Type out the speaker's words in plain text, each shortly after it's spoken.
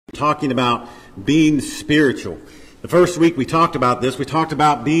talking about being spiritual. The first week we talked about this. We talked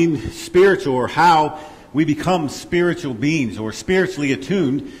about being spiritual, or how we become spiritual beings or spiritually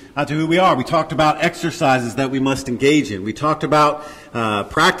attuned to who we are. We talked about exercises that we must engage in. We talked about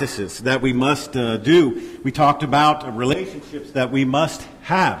practices that we must do. We talked about relationships that we must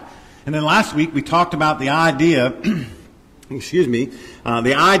have. And then last week we talked about the idea,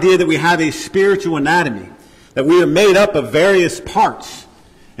 the idea that we have a spiritual anatomy, that we are made up of various parts.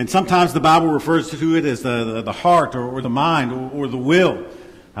 And sometimes the Bible refers to it as the heart or the mind or the will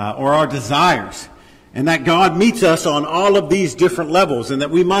or our desires. And that God meets us on all of these different levels. And that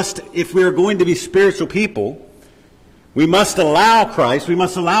we must, if we are going to be spiritual people, we must allow Christ, we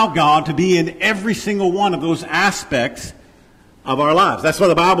must allow God to be in every single one of those aspects of our lives. That's why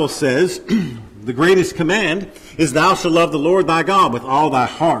the Bible says the greatest command is, thou shalt love the Lord thy God with all thy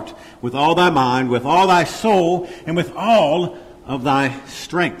heart, with all thy mind, with all thy soul, and with all of thy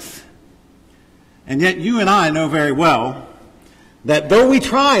strength. And yet you and I know very well that though we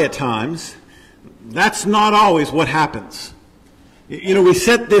try at times, that's not always what happens. You know, we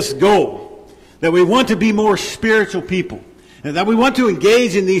set this goal that we want to be more spiritual people, and that we want to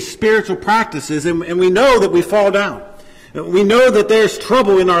engage in these spiritual practices, and we know that we fall down. We know that there's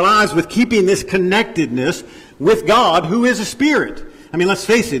trouble in our lives with keeping this connectedness with God, who is a spirit. I mean, let's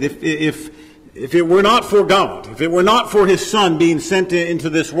face it, if it were not for God, if it were not for His Son being sent into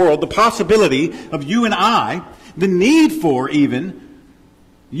this world, the possibility of you and I, the need for even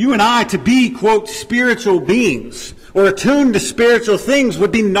you and I to be, quote, spiritual beings or attuned to spiritual things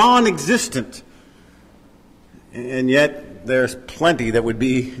would be non-existent. And yet there's plenty that would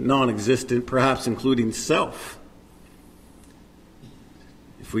be non-existent, perhaps including self,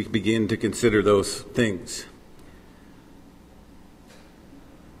 if we begin to consider those things.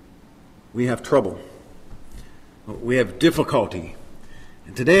 We have trouble. We have difficulty.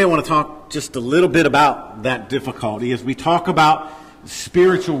 And today I want to talk just a little bit about that difficulty as we talk about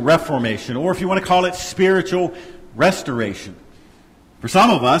spiritual reformation, or if you want to call it spiritual restoration. For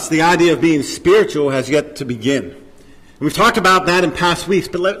some of us, the idea of being spiritual has yet to begin. And we've talked about that in past weeks,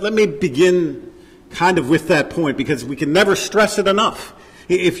 but let me begin kind of with that point, because we can never stress it enough.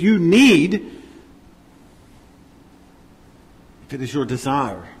 If it is your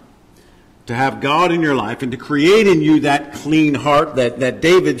desire to have God in your life and to create in you that clean heart that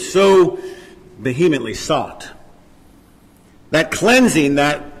David so vehemently sought, that cleansing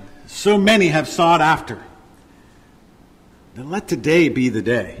that so many have sought after, then let today be the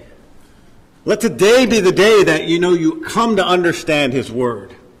day. Let today be the day that you come to understand His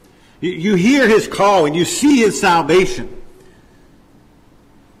Word. You hear His call and you see His salvation.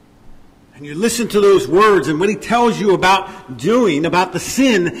 And you listen to those words and what He tells you about doing, about the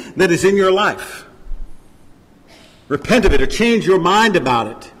sin that is in your life. Repent of it or change your mind about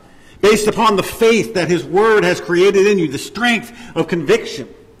it, based upon the faith that His Word has created in you, the strength of conviction.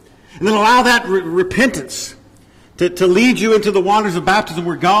 And then allow that repentance to lead you into the waters of baptism,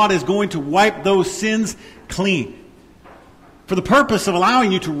 where God is going to wipe those sins clean, for the purpose of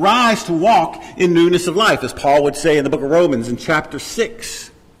allowing you to rise to walk in newness of life, as Paul would say in the book of Romans in chapter 6.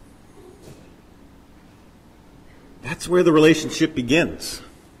 That's where the relationship begins.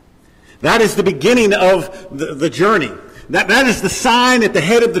 That is the beginning of the journey. That is the sign at the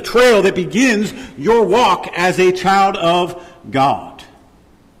head of the trail that begins your walk as a child of God.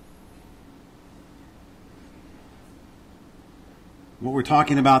 What we're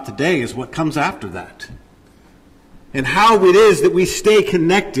talking about today is what comes after that, and how it is that we stay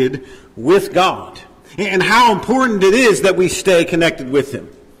connected with God, and how important it is that we stay connected with Him.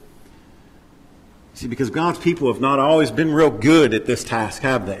 See, because God's people have not always been real good at this task,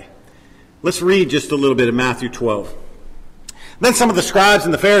 have they? Let's read just a little bit of Matthew 12. Then some of the scribes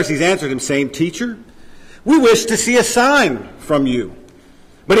and the Pharisees answered Him, saying, Teacher, we wish to see a sign from you.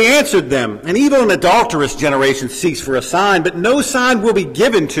 But He answered them, An evil and adulterous generation seeks for a sign, but no sign will be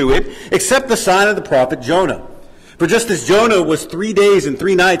given to it except the sign of the prophet Jonah. For just as Jonah was 3 days and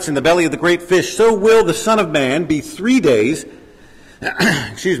 3 nights in the belly of the great fish, so will the Son of Man be 3 days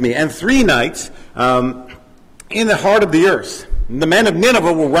and 3 nights in the heart of the earth. And the men of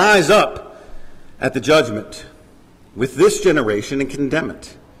Nineveh will rise up at the judgment with this generation and condemn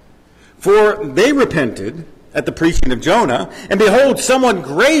it. For they repented at the preaching of Jonah, and behold, someone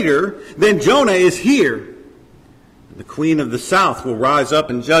greater than Jonah is here. The queen of the south will rise up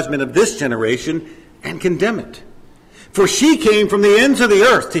in judgment of this generation and condemn it. For she came from the ends of the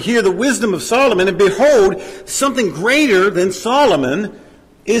earth to hear the wisdom of Solomon, and behold, something greater than Solomon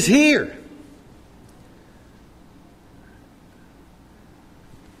is here.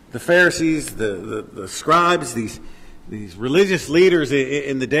 The Pharisees, the scribes, these religious leaders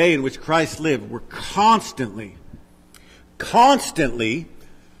in the day in which Christ lived were constantly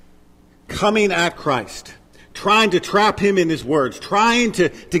coming at Christ, trying to trap him in his words, trying to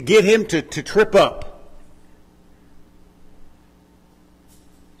get him to trip up,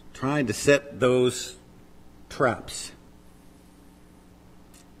 trying to set those traps.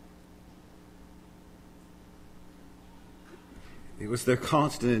 It was their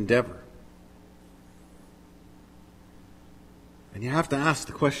constant endeavor. And you have to ask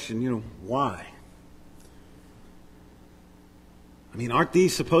the question, why? I mean, aren't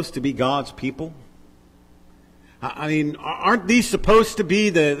these supposed to be God's people? I mean, aren't these supposed to be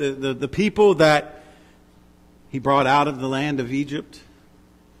the people that he brought out of the land of Egypt?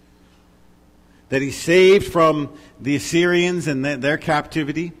 That he saved from the Assyrians and their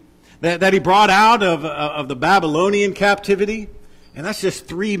captivity? That he brought out of the Babylonian captivity? And that's just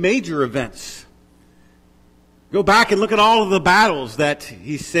 3 major events. Go back and look at all of the battles that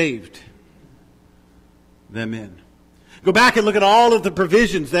he saved them in. Go back and look at all of the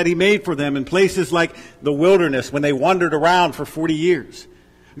provisions that he made for them in places like the wilderness when they wandered around for 40 years.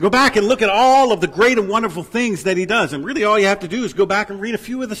 Go back and look at all of the great and wonderful things that he does. And really all you have to do is go back and read a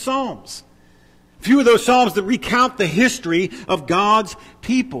few of the Psalms. A few of those Psalms that recount the history of God's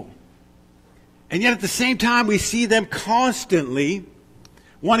people. And yet at the same time we see them constantly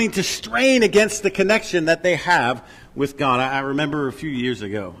wanting to strain against the connection that they have with God. I remember a few years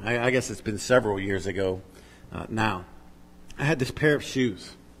ago, I guess it's been several years ago now, I had this pair of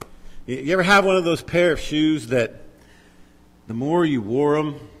shoes. You ever have one of those pair of shoes that the more you wore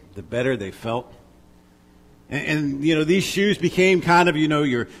them, the better they felt? And these shoes became kind of,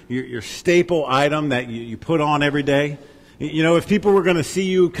 your staple item that you put on every day. If people were going to see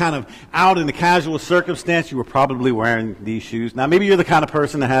you kind of out in a casual circumstance, you were probably wearing these shoes. Now, maybe you're the kind of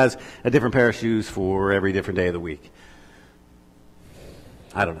person that has a different pair of shoes for every different day of the week.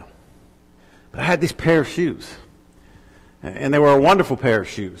 I don't know. But I had this pair of shoes. And they were a wonderful pair of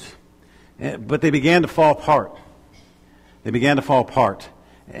shoes. But they began to fall apart.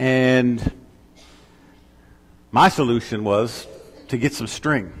 And my solution was to get some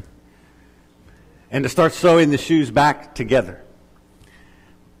string and to start sewing the shoes back together.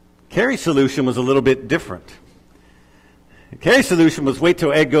 Carrie's solution was a little bit different. Carrie's solution was wait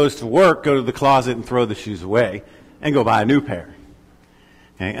till Ed goes to work, go to the closet and throw the shoes away, and go buy a new pair.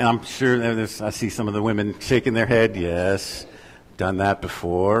 Okay, and I'm sure I see some of the women shaking their head. Yes, done that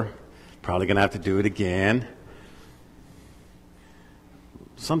before. Probably going to have to do it again.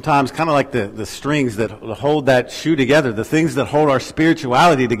 Sometimes kind of like the strings that hold that shoe together, the things that hold our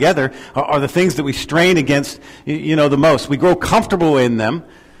spirituality together are the things that we strain against, the most. We grow comfortable in them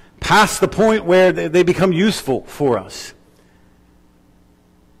past the point where they become useful for us.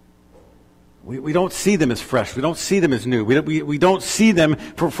 We don't see them as fresh. We don't see them as new. We don't see them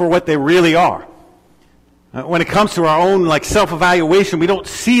for what they really are. When it comes to our own self-evaluation, we don't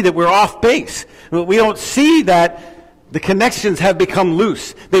see that we're off base. We don't see that the connections have become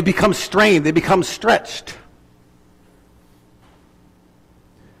loose. They become strained. They become stretched.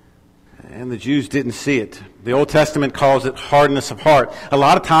 And the Jews didn't see it. The Old Testament calls it hardness of heart. A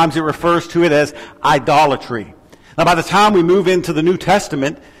lot of times it refers to it as idolatry. Now, by the time we move into the New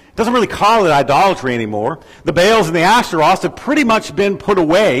Testament, it doesn't really call it idolatry anymore. The Baals and the Ashtaroths have pretty much been put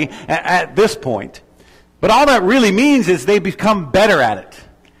away at this point. But all that really means is they become better at it.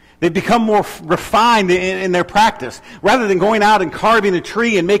 They've become more refined in their practice. Rather than going out and carving a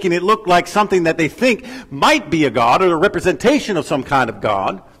tree and making it look like something that they think might be a god or a representation of some kind of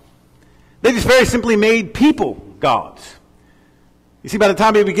god, they just very simply made people gods. You see, by the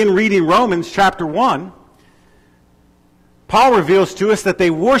time we begin reading Romans chapter 1, Paul reveals to us that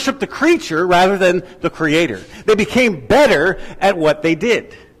they worshiped the creature rather than the creator. They became better at what they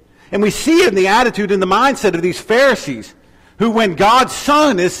did. And we see in the attitude and the mindset of these Pharisees, who when God's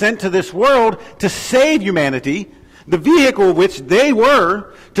Son is sent to this world to save humanity, the vehicle of which they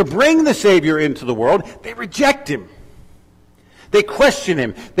were to bring the Savior into the world, they reject him. They question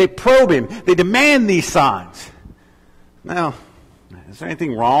him. They probe him. They demand these signs. Now, is there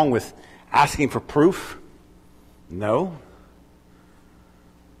anything wrong with asking for proof? No.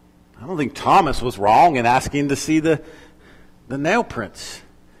 I don't think Thomas was wrong in asking to see the nail prints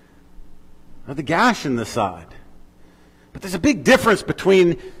or the gash in the side. But there's a big difference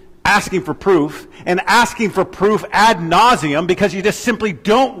between asking for proof and asking for proof ad nauseum because you just simply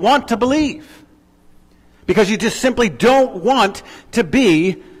don't want to believe. Because you just simply don't want to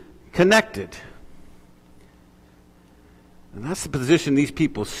be connected. And that's the position these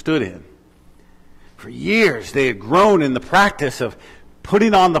people stood in. For years they had grown in the practice of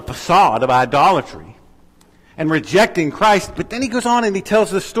putting on the facade of idolatry. and rejecting Christ. But then he goes on and he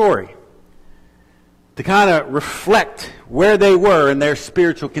tells the story to kind of reflect where they were in their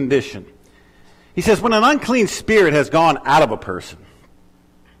spiritual condition. He says, when an unclean spirit has gone out of a person,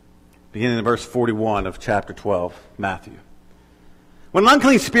 beginning in verse 41 of chapter 12, Matthew. When an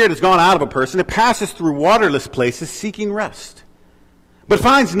unclean spirit has gone out of a person, it passes through waterless places seeking rest, but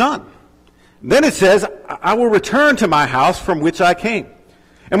finds none. Then it says, I will return to my house from which I came.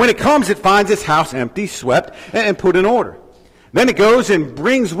 And when it comes, it finds its house empty, swept, and put in order. Then it goes and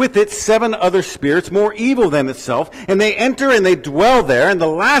brings with it 7 other spirits more evil than itself, and they enter and they dwell there, and the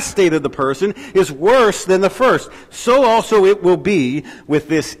last state of the person is worse than the first. So also it will be with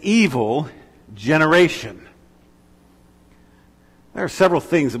this evil generation. There are several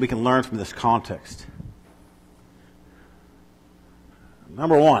things that we can learn from this context.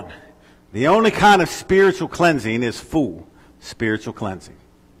 Number one, the only kind of spiritual cleansing is full spiritual cleansing.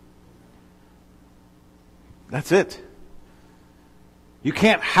 That's it. You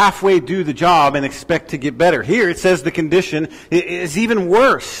can't halfway do the job and expect to get better. Here it says the condition is even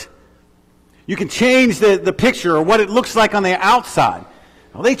worse. You can change the picture or what it looks like on the outside.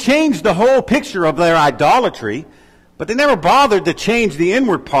 Well, they changed the whole picture of their idolatry, but they never bothered to change the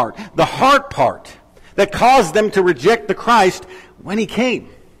inward part, the heart part, that caused them to reject the Christ when he came.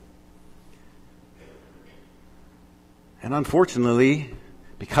 And unfortunately,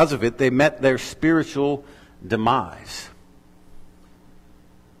 because of it, they met their spiritual demise.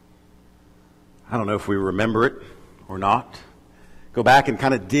 I don't know if we remember it or not. Go back and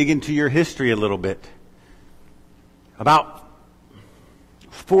kind of dig into your history a little bit. About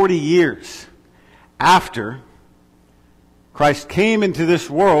 40 years after Christ came into this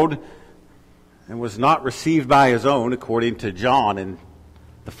world and was not received by his own, according to John in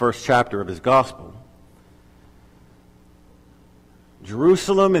the first chapter of his gospel,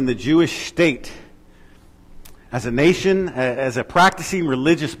 Jerusalem and the Jewish state, as a nation, as a practicing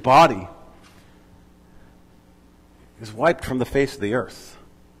religious body, is wiped from the face of the earth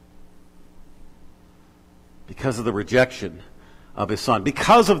because of the rejection of his Son,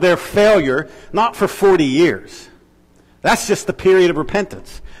 because of their failure, not for 40 years. That's just the period of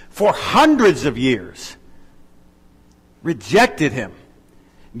repentance. For hundreds of years, rejected him,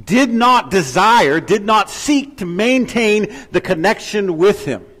 did not desire, did not seek to maintain the connection with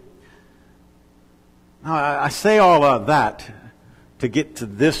him. Now, I say all of that to get to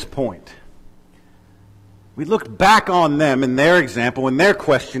this point. We look back on them and their example and their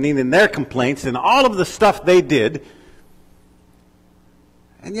questioning and their complaints and all of the stuff they did.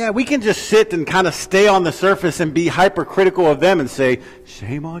 And yeah, we can just sit and kind of stay on the surface and be hypercritical of them and say,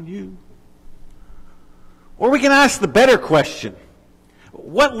 shame on you. Or we can ask the better question.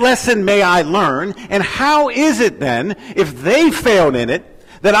 What lesson may I learn? And how is it then, if they failed in it,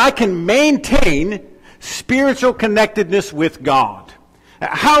 that I can maintain spiritual connectedness with God?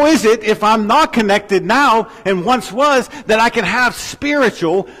 How is it, if I'm not connected now and once was, that I can have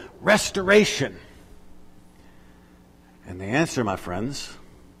spiritual restoration? And the answer, my friends,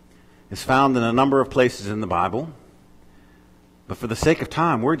 is found in a number of places in the Bible. But for the sake of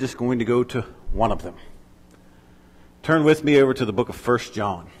time, we're just going to go to one of them. Turn with me over to the book of 1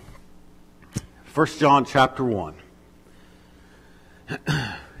 John. 1 John chapter 1.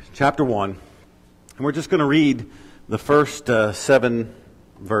 Chapter 1. And we're just going to read the first 7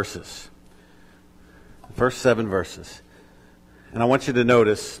 verses. The first 7 verses. And I want you to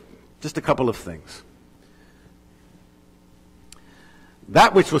notice just a couple of things.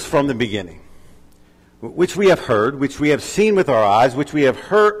 That which was from the beginning, which we have heard, which we have seen with our eyes, which we have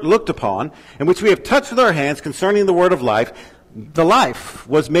heard, looked upon, and which we have touched with our hands concerning the word of life, the life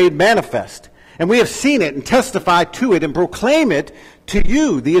was made manifest. And we have seen it and testified to it and proclaim it to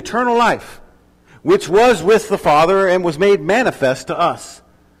you, the eternal life, which was with the Father and was made manifest to us.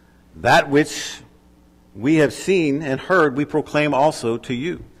 That which we have seen and heard we proclaim also to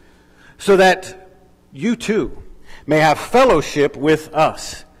you, so that you too may have fellowship with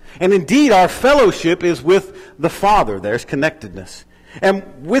us. And indeed, our fellowship is with the Father. There's connectedness.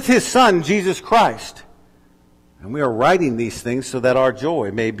 And with his Son, Jesus Christ. And we are writing these things so that our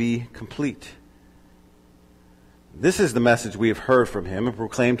joy may be complete. This is the message we have heard from him and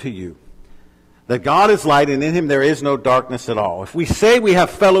proclaimed to you, that God is light, and in him there is no darkness at all. If we say we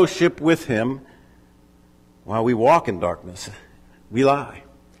have fellowship with him while we walk in darkness, we lie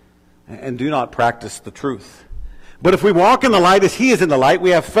and do not practice the truth. But if we walk in the light as he is in the light,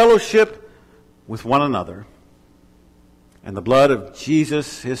 we have fellowship with one another. And the blood of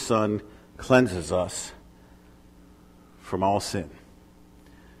Jesus, his Son, cleanses us from all sin.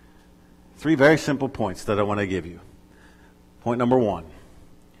 3 very simple points that I want to give you. Point number 1.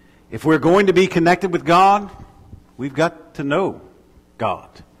 If we're going to be connected with God, we've got to know God.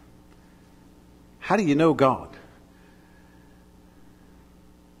 How do you know God?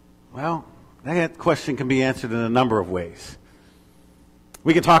 Well, that question can be answered in a number of ways.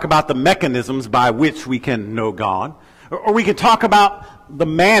 We can talk about the mechanisms by which we can know God, or we can talk about the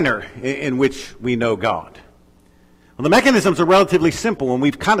manner in which we know God. Well, the mechanisms are relatively simple, and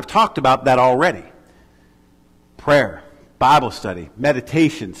we've kind of talked about that already. Prayer, Bible study,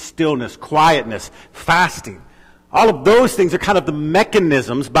 meditation, stillness, quietness, fasting. All of those things are kind of the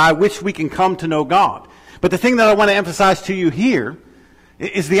mechanisms by which we can come to know God. But the thing that I want to emphasize to you here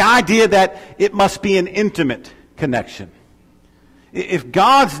is the idea that it must be an intimate connection. If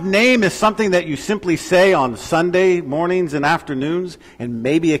God's name is something that you simply say on Sunday mornings and afternoons, and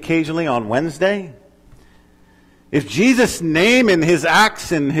maybe occasionally on Wednesday, if Jesus' name and his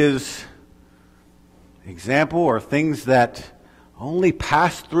acts and his example are things that only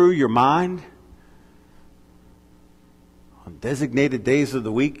pass through your mind on designated days of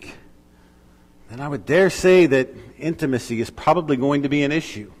the week, then I would dare say that intimacy is probably going to be an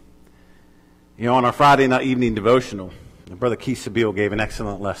issue. You know, on our Friday night evening devotional, Brother Keith Sabile gave an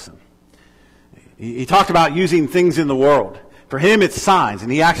excellent lesson. He talked about using things in the world. For him, it's signs,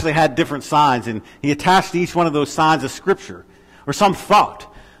 and he actually had different signs, and he attached to each one of those signs a scripture or some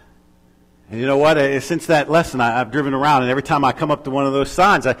thought. And you know what? Since that lesson, I've driven around, and every time I come up to one of those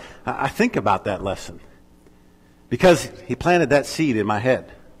signs, I think about that lesson. Because he planted that seed in my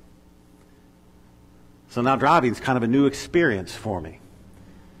head. So now driving is kind of a new experience for me.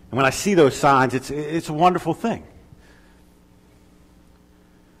 And when I see those signs, it's a wonderful thing.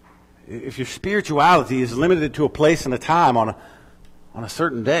 If your spirituality is limited to a place and a time on a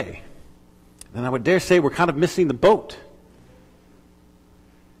certain day, then I would dare say we're kind of missing the boat.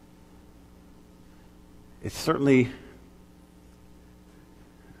 It's certainly,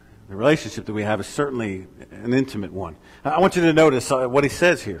 the relationship that we have is certainly an intimate one. I want you to notice what he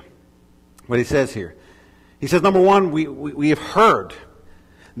says here. What he says here. He says, number one, we have heard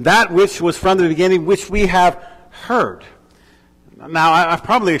that which was from the beginning, which we have heard. Now, I've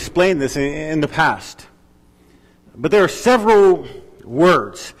probably explained this in the past, but there are several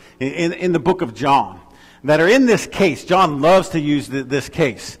words in the book of John that are in this case. John loves to use this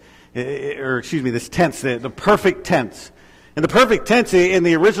case, this tense, the perfect tense. And the perfect tense in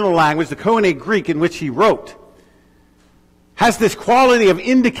the original language, the Koine Greek in which he wrote, has this quality of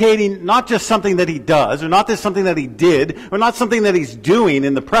indicating not just something that he does, or not just something that he did, or not something that he's doing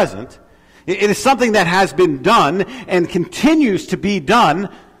in the present. It is something that has been done and continues to be done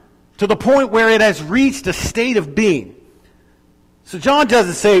to the point where it has reached a state of being. So John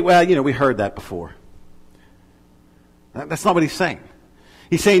doesn't say, well, we heard that before. That's not what he's saying.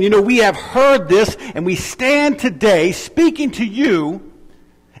 He's saying, we have heard this, and we stand today speaking to you,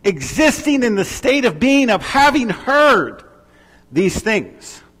 existing in the state of being of having heard these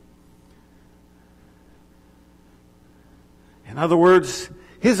things. In other words,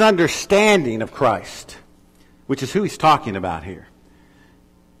 his understanding of Christ, which is who he's talking about here.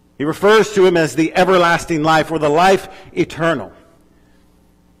 He refers to him as the everlasting life, or the life eternal.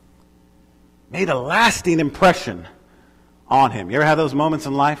 Made a lasting impression on him. You ever have those moments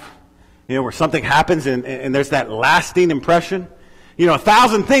in life? Where something happens and there's that lasting impression?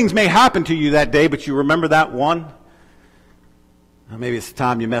 1,000 things may happen to you that day, but you remember that one? Or maybe it's the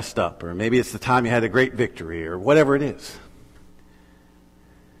time you messed up, or maybe it's the time you had a great victory, or whatever it is.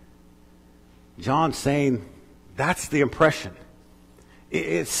 John's saying, that's the impression.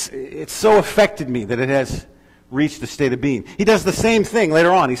 It's so affected me that it has reached the state of being. He does the same thing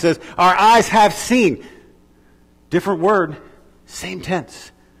later on. He says, our eyes have seen. Different word, same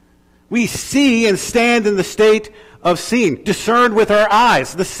tense. We see and stand in the state of seeing. Discerned with our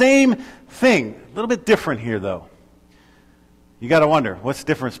eyes. The same thing. A little bit different here, though. You got to wonder, what's the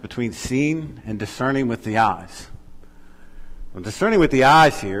difference between seeing and discerning with the eyes? Well, discerning with the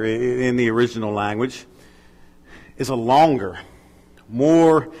eyes here, in the original language, is a longer,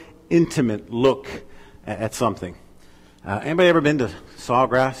 more intimate look at something. Anybody ever been to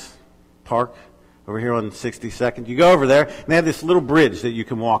Sawgrass Park over here on 62nd? You go over there, and they have this little bridge that you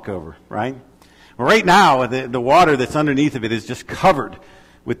can walk over, right? Well, right now, the water that's underneath of it is just covered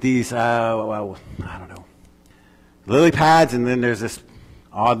with these, lily pads, and then there's this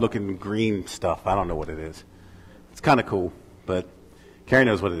odd-looking green stuff. I don't know what it is. It's kind of cool. But Carrie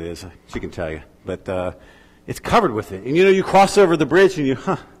knows what it is. She can tell you. But it's covered with it. And you cross over the bridge and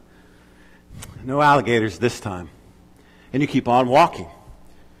no alligators this time. And you keep on walking.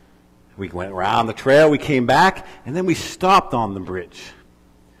 We went around the trail, we came back, and then we stopped on the bridge.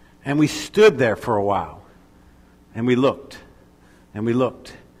 And we stood there for a while. And we looked. And we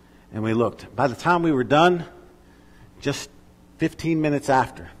looked. and we looked. By the time we were done, just 15 minutes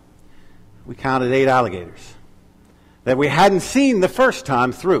after, we counted 8 alligators that we hadn't seen the first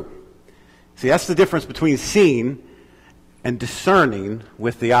time through. See, that's the difference between seeing and discerning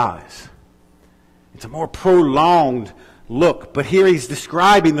with the eyes. It's a more prolonged look, but here he's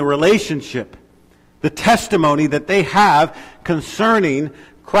describing the relationship, the testimony that they have concerning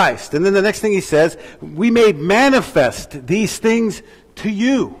Christ. And then the next thing he says, we made manifest these things to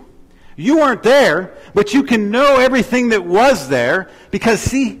you. You weren't there, but you can know everything that was there because,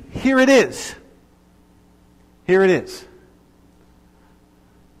 see, here it is. Here it is.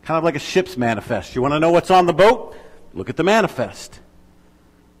 Kind of like a ship's manifest. You want to know what's on the boat? Look at the manifest.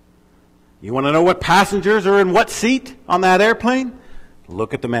 You want to know what passengers are in what seat on that airplane?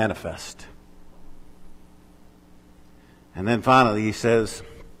 Look at the manifest. And then finally he says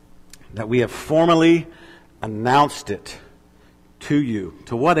that we have formally announced it to you.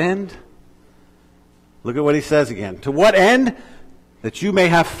 To what end? Look at what he says again. To what end? That you may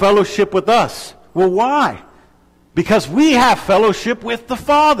have fellowship with us. Well, why? Because we have fellowship with the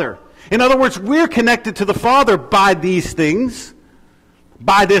Father. In other words, we're connected to the Father by these things,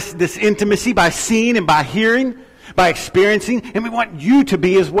 by this intimacy, by seeing and by hearing, by experiencing, and we want you to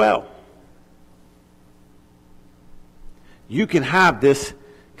be as well. You can have this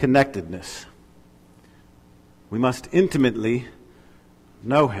connectedness. We must intimately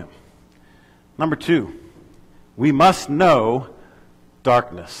know Him. Number 2, we must know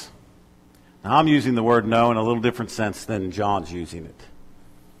darkness. Now, I'm using the word know in a little different sense than John's using it.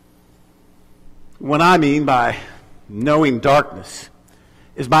 What I mean by knowing darkness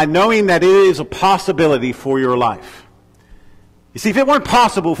is by knowing that it is a possibility for your life. You see, if it weren't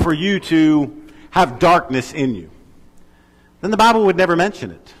possible for you to have darkness in you, then the Bible would never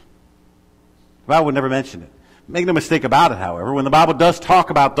mention it. The Bible would never mention it. Make no mistake about it, however, when the Bible does talk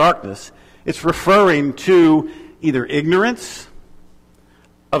about darkness, it's referring to either ignorance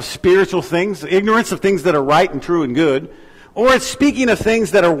of spiritual things, ignorance of things that are right and true and good, or it's speaking of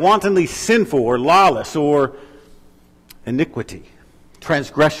things that are wantonly sinful or lawless or iniquity,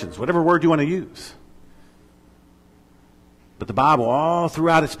 transgressions, whatever word you want to use. But the Bible, all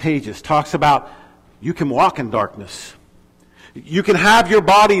throughout its pages, talks about you can walk in darkness. You can have your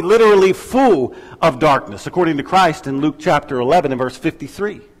body literally full of darkness, according to Christ in Luke chapter 11 and verse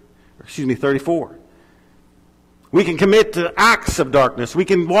 34. We can commit to acts of darkness. We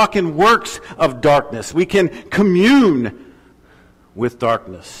can walk in works of darkness. We can commune with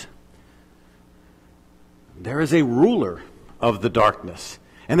darkness. There is a ruler of the darkness,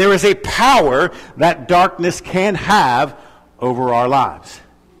 and there is a power that darkness can have over our lives.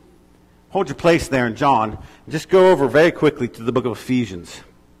 Hold your place there in John. Just go over very quickly to the book of Ephesians.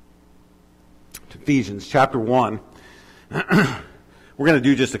 Ephesians chapter 1. We're going to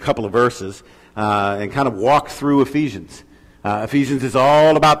do just a couple of verses and kind of walk through Ephesians. Ephesians is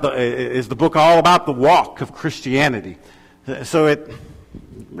the book all about the walk of Christianity. So it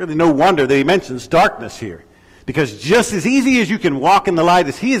really no wonder that he mentions darkness here. Because just as easy as you can walk in the light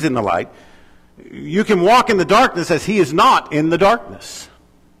as he is in the light, you can walk in the darkness as he is not in the darkness.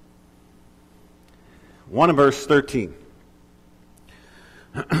 1 and verse 13.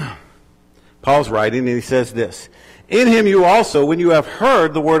 Paul's writing and he says this. In him you also, when you have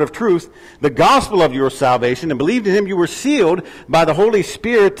heard the word of truth, the gospel of your salvation, and believed in him, you were sealed by the Holy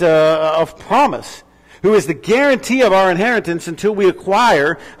Spirit of promise, who is the guarantee of our inheritance until we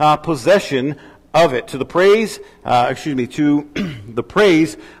acquire possession of it, to the praise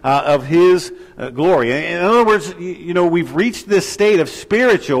of his glory. In other words, we've reached this state of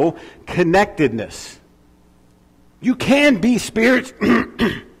spiritual connectedness. You can be spiritual.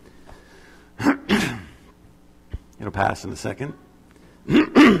 It'll pass in a second.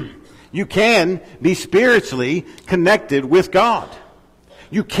 You can be spiritually connected with God.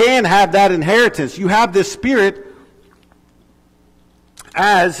 You can have that inheritance. You have this Spirit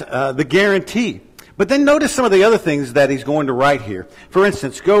as the guarantee. But then notice some of the other things that he's going to write here. For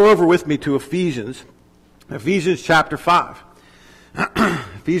instance, go over with me to Ephesians chapter 5.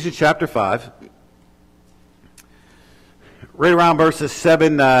 Ephesians chapter 5. Right around verses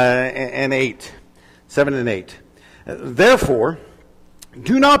 7 and 8. 7 and 8. Therefore,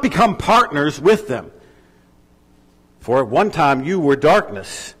 do not become partners with them. For at one time you were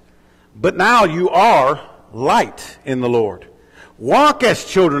darkness, but now you are light in the Lord. Walk as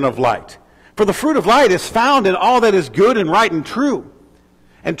children of light. For the fruit of light is found in all that is good and right and true.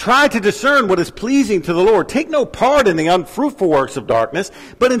 And try to discern what is pleasing to the Lord. Take no part in the unfruitful works of darkness,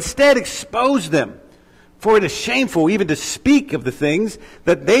 but instead expose them. For it is shameful even to speak of the things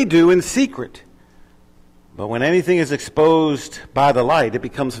that they do in secret. But when anything is exposed by the light, it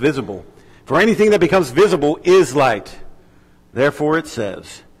becomes visible. For anything that becomes visible is light. Therefore it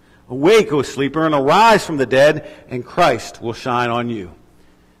says, awake, O sleeper, and arise from the dead, and Christ will shine on you.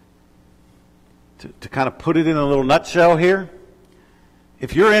 To kind of put it in a little nutshell here,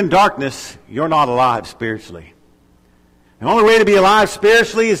 if you're in darkness, you're not alive spiritually. The only way to be alive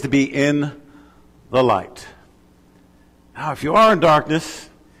spiritually is to be in the light. Now, if you are in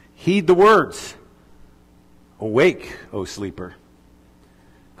darkness, heed the words. Awake, O sleeper.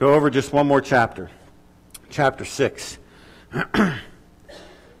 Go over just one more chapter. Chapter 6.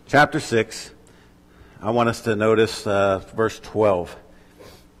 Chapter 6. I want us to notice verse 12.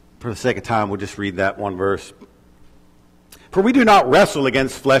 For the sake of time, we'll just read that one verse. For we do not wrestle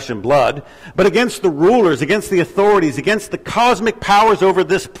against flesh and blood, but against the rulers, against the authorities, against the cosmic powers over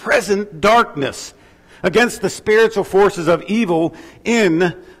this present darkness, against the spiritual forces of evil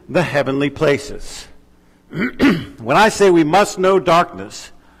in the heavenly places. When I say we must know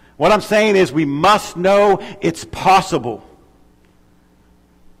darkness, what I'm saying is we must know it's possible.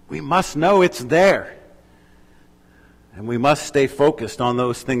 We must know it's there. And we must stay focused on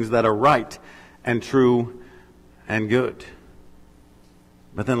those things that are right and true and good.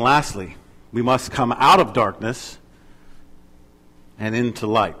 But then lastly, we must come out of darkness and into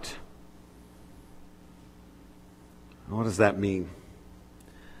light. What does that mean?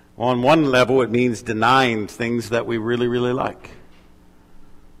 Well, on one level, it means denying things that we really, really like.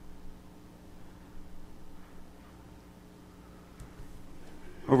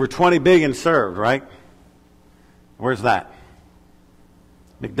 Over 20 billion served, right? Where's that?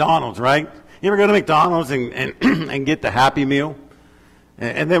 McDonald's, right? You ever go to McDonald's and get the Happy Meal?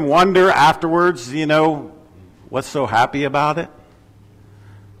 And then wonder afterwards, what's so happy about it?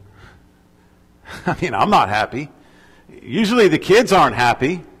 I mean, I'm not happy. Usually the kids aren't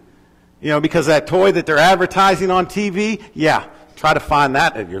happy, because that toy that they're advertising on TV, yeah, try to find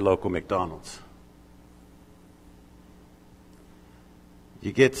that at your local McDonald's.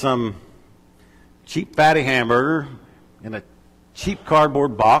 You get some cheap fatty hamburger in a cheap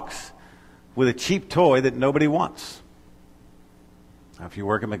cardboard box with a cheap toy that nobody wants. Now, if you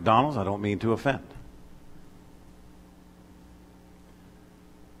work at McDonald's, I don't mean to offend.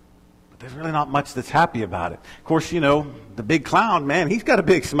 But there's really not much that's happy about it. Of course, the big clown, man, he's got a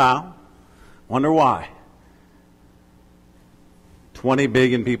big smile. Wonder why. 20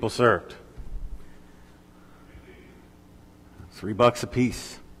 billion people served. $3 a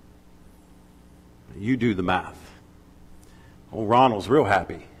piece. You do the math. Old Ronald's real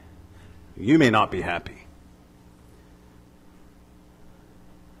happy. You may not be happy.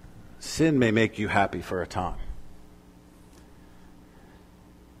 Sin may make you happy for a time.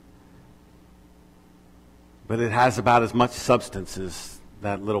 But it has about as much substance as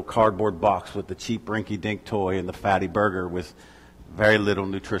that little cardboard box with the cheap rinky-dink toy and the fatty burger with very little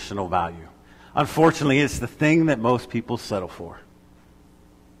nutritional value. Unfortunately, it's the thing that most people settle for.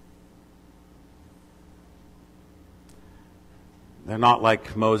 They're not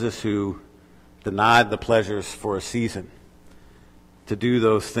like Moses, who denied the pleasures for a season to do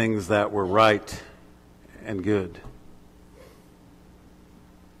those things that were right and good.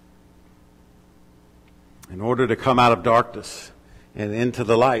 In order to come out of darkness and into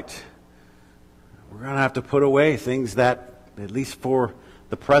the light, we're going to have to put away things that, at least for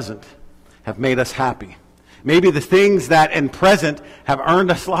the present, have made us happy. Maybe the things that in present have earned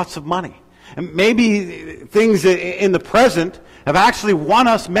us lots of money. And maybe things in the present have actually won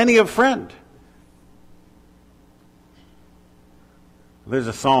us many a friend. There's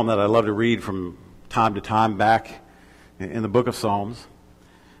a psalm that I love to read from time to time back in the book of Psalms.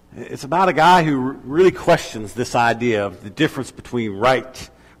 It's about a guy who really questions this idea of the difference between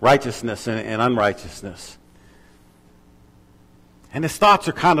righteousness and unrighteousness. And his thoughts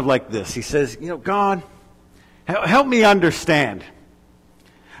are kind of like this. He says, God, help me understand.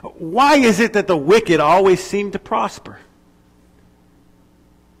 Why is it that the wicked always seem to prosper?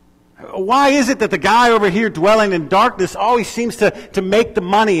 Why is it that the guy over here dwelling in darkness always seems to make the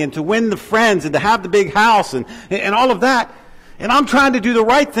money and to win the friends and to have the big house and all of that? And I'm trying to do the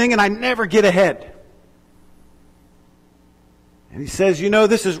right thing and I never get ahead. And he says,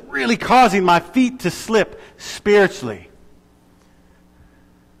 this is really causing my feet to slip spiritually.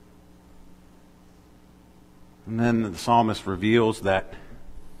 And then the psalmist reveals that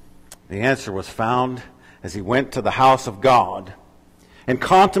the answer was found as he went to the house of God and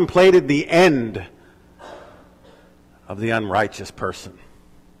contemplated the end of the unrighteous person.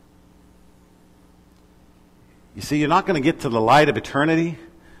 You see, you're not going to get to the light of eternity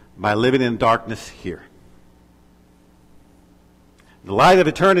by living in darkness here. The light of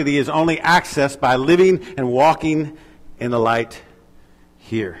eternity is only accessed by living and walking in the light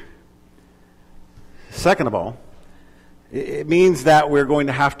here. Second of all, it means that we're going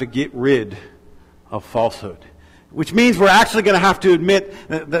to have to get rid of falsehood, which means we're actually going to have to admit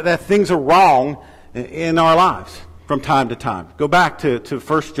that things are wrong in our lives from time to time. Go back to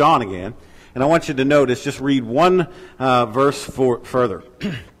 1 John again, and I want you to notice, just read one verse further.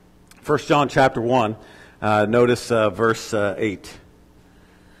 1 John chapter 1, notice verse 8.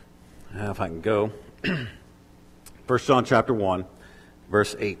 If I can go. 1 John chapter 1,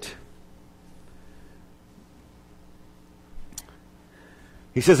 verse 8.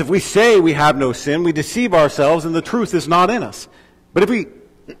 He says, if we say we have no sin, we deceive ourselves and the truth is not in us. But if we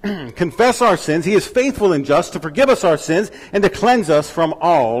confess our sins, he is faithful and just to forgive us our sins and to cleanse us from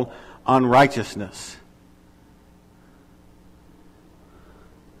all unrighteousness.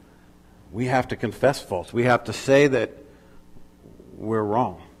 We have to confess faults. We have to say that we're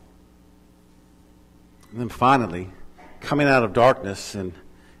wrong. And then finally, coming out of darkness and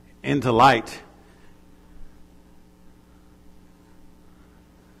into light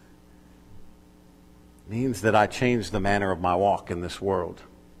means that I change the manner of my walk in this world.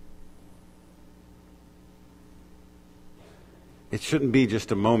 It shouldn't be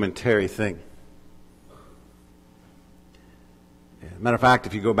just a momentary thing. Matter of fact,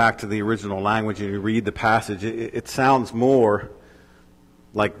 if you go back to the original language and you read the passage, it sounds more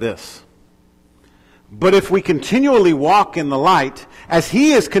like this. But if we continually walk in the light, as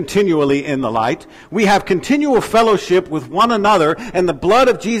he is continually in the light, we have continual fellowship with one another, and the blood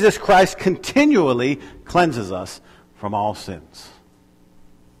of Jesus Christ continually cleanses us from all sins.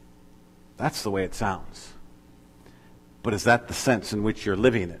 That's the way it sounds. But is that the sense in which you're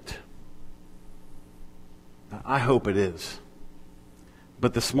living it? I hope it is.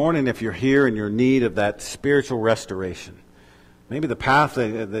 But this morning, if you're here in your need of that spiritual restoration, maybe the path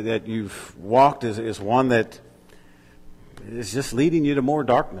that you've walked is one that is just leading you to more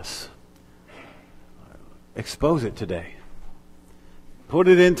darkness. Expose it today. Put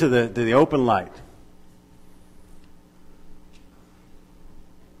it into the open light.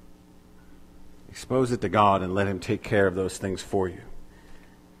 Expose it to God and let him take care of those things for you.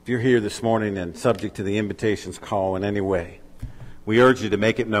 If you're here this morning and subject to the invitation's call in any way, we urge you to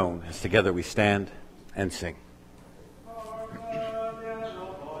make it known as together we stand and sing.